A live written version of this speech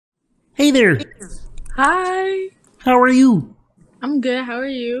Hey there! Hi. How are you? I'm good. How are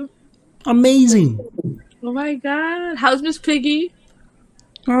you? Amazing! Oh my god. How's Miss Piggy?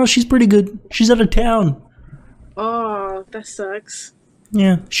 Oh, she's pretty good. She's out of town. Oh, that sucks.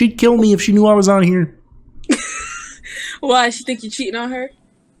 Yeah, she'd kill me if she knew I was on here. Why? She think you're cheating on her?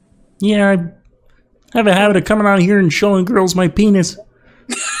 Yeah, I have a habit of coming on here and showing girls my penis.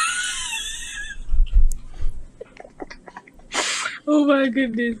 Oh my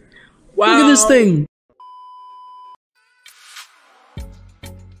goodness. Wow. Look at this thing!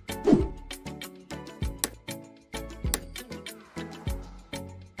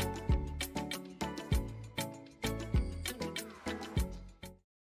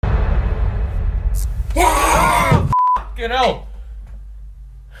 Get out!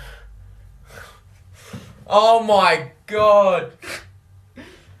 Oh my god!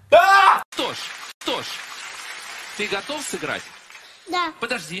 Ah! Что ж, ты готов сыграть? Да.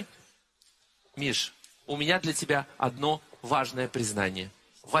 Подожди. Миш, у меня для тебя одно важное признание.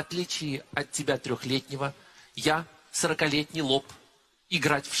 В отличие от тебя 3-летнего, я 40-летний лоб.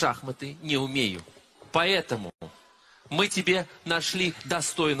 Играть в шахматы не умею. Поэтому мы тебе нашли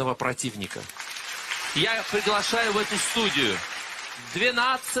достойного противника. Я приглашаю в эту студию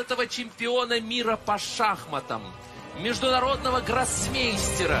 12-го чемпиона мира по шахматам, международного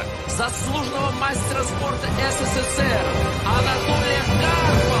гроссмейстера, заслуженного мастера спорта СССР Анатолия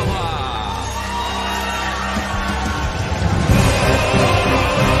Карпова.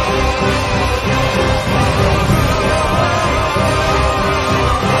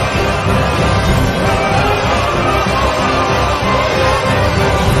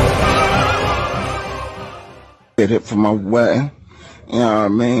 Did it for my wedding, you know what I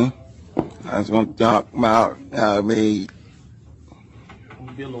mean? I was gonna talk about, you know what I mean?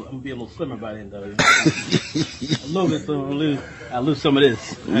 I'm gonna be a little slimmer by then, though. A little bit, so I lose some of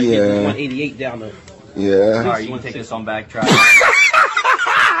this. I get this 188 down to. Yeah. Alright, you want to take this on back, try.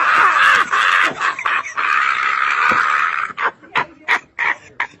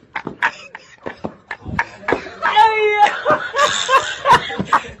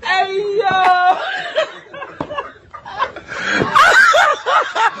 Hey yo!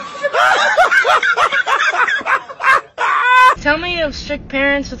 Tell me you have strict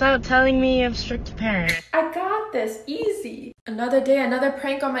parents without telling me you have strict parents. I got this, easy. Another day, another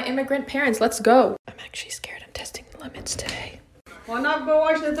prank on my immigrant parents. Let's go. I'm actually scared. I'm testing the limits today. Why not go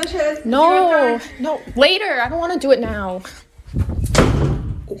wash the dishes? No, later. I don't want to do it now.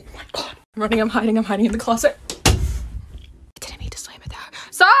 Oh my god. I'm hiding in the closet. I didn't mean to slam it that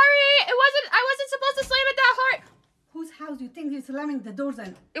hard. Sorry, I wasn't supposed to slam it that hard. Whose house do you think you're slamming the doors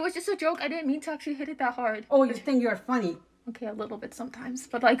in? It was just a joke. I didn't mean to actually hit it that hard. Oh, you think you're funny? Okay, a little bit sometimes,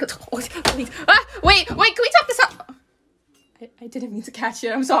 but like, please. Ah, wait, can we talk this out? I didn't mean to catch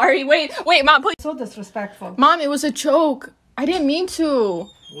it. I'm sorry. Wait, Mom, please. So disrespectful. Mom, it was a joke. I didn't mean to.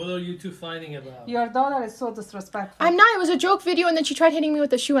 What are you two fighting about? Your daughter is so disrespectful. I'm not. It was a joke video, and then she tried hitting me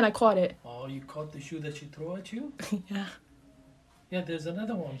with the shoe, and I caught it. Oh, you caught the shoe that she threw at you? Yeah. Yeah, there's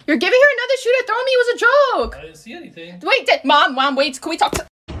another one. You're giving her another shoe to throw me? It was a joke. I didn't see anything. Wait, Mom, wait. Can we talk to...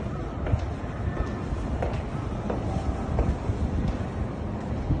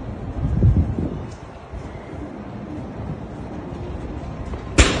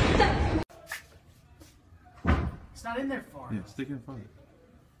 It's not in there far. Yeah, stick it in front.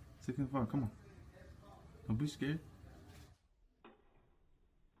 Stick it in front. Come on. Don't be scared.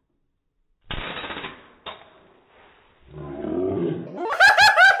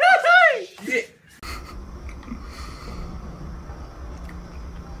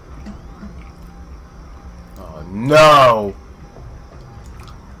 Oh no!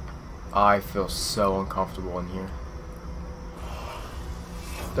 I feel so uncomfortable in here.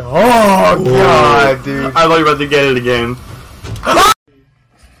 Oh god, dude. I thought you were about to get it again.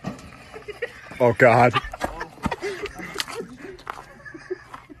 Oh god.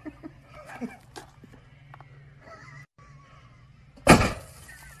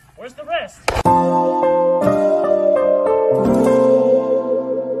 Where's the rest?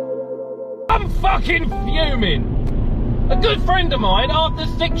 I'm fucking fuming! A good friend of mine, after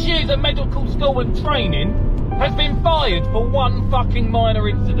 6 years of medical school and training, has been fired for one fucking minor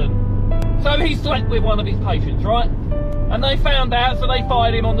incident. So he slept with one of his patients, right? And they found out, so they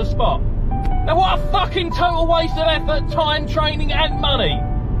fired him on the spot. Now what a fucking total waste of effort, time, training and money.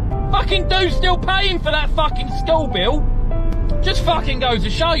 Fucking dude's still paying for that fucking school bill. Just fucking goes to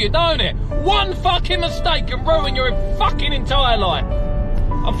show you, don't it? One fucking mistake can ruin your fucking entire life.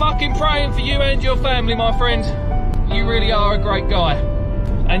 I'm fucking praying for you and your family, my friend. You really are a great guy.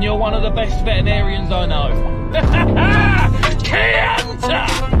 And you're one of the best veterinarians I know. Key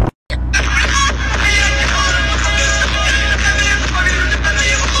Hunter!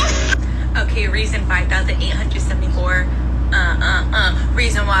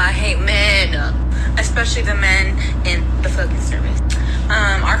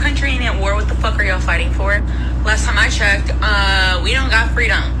 Our country ain't at war. What the fuck are y'all fighting for? Last time I checked, we don't got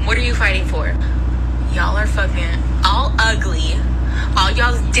freedom. What are you fighting for? Y'all are fucking all ugly. All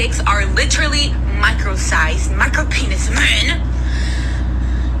y'all's dicks are literally micro-sized, micro-penis men.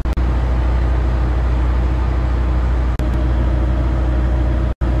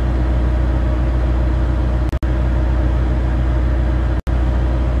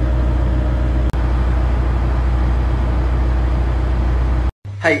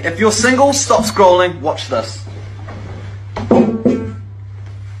 Hey, if you're single, stop scrolling, watch this.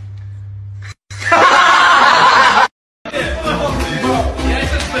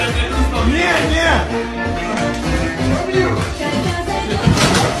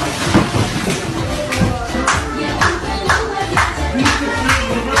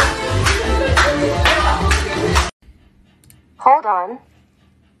 Hold on.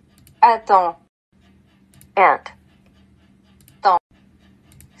 Attends. Ant. Temps.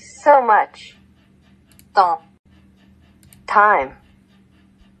 So much. Temps. Time.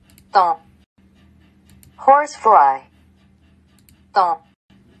 Temps. Horsefly. Temps.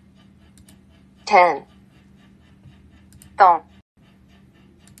 10. Temps.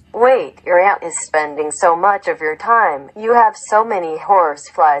 Wait, your aunt is spending so much of your time. You have so many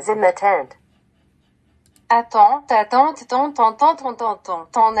horseflies in the tent. Attends, ta tante, ton, t'en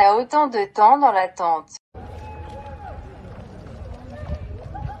as autant de temps dans la tente.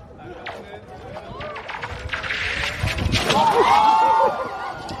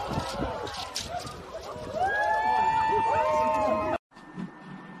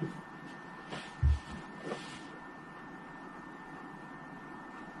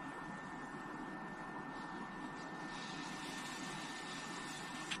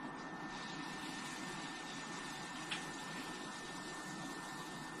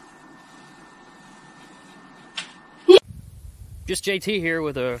 Just JT here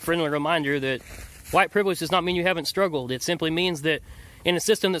with a friendly reminder that white privilege does not mean you haven't struggled. It simply means that in a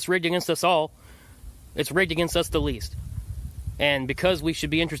system that's rigged against us all, it's rigged against us the least. And because we should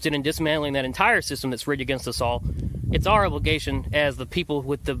be interested in dismantling that entire system that's rigged against us all, it's our obligation as the people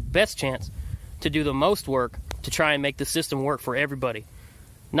with the best chance to do the most work to try and make the system work for everybody.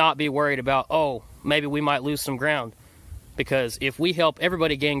 Not be worried about, oh, maybe we might lose some ground. Because if we help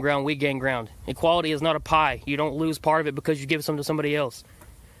everybody gain ground, we gain ground. Equality is not a pie. You don't lose part of it because you give some to somebody else.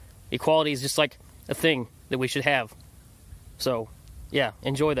 Equality is just like a thing that we should have. So, yeah,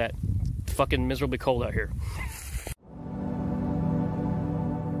 enjoy that. It's fucking miserably cold out here.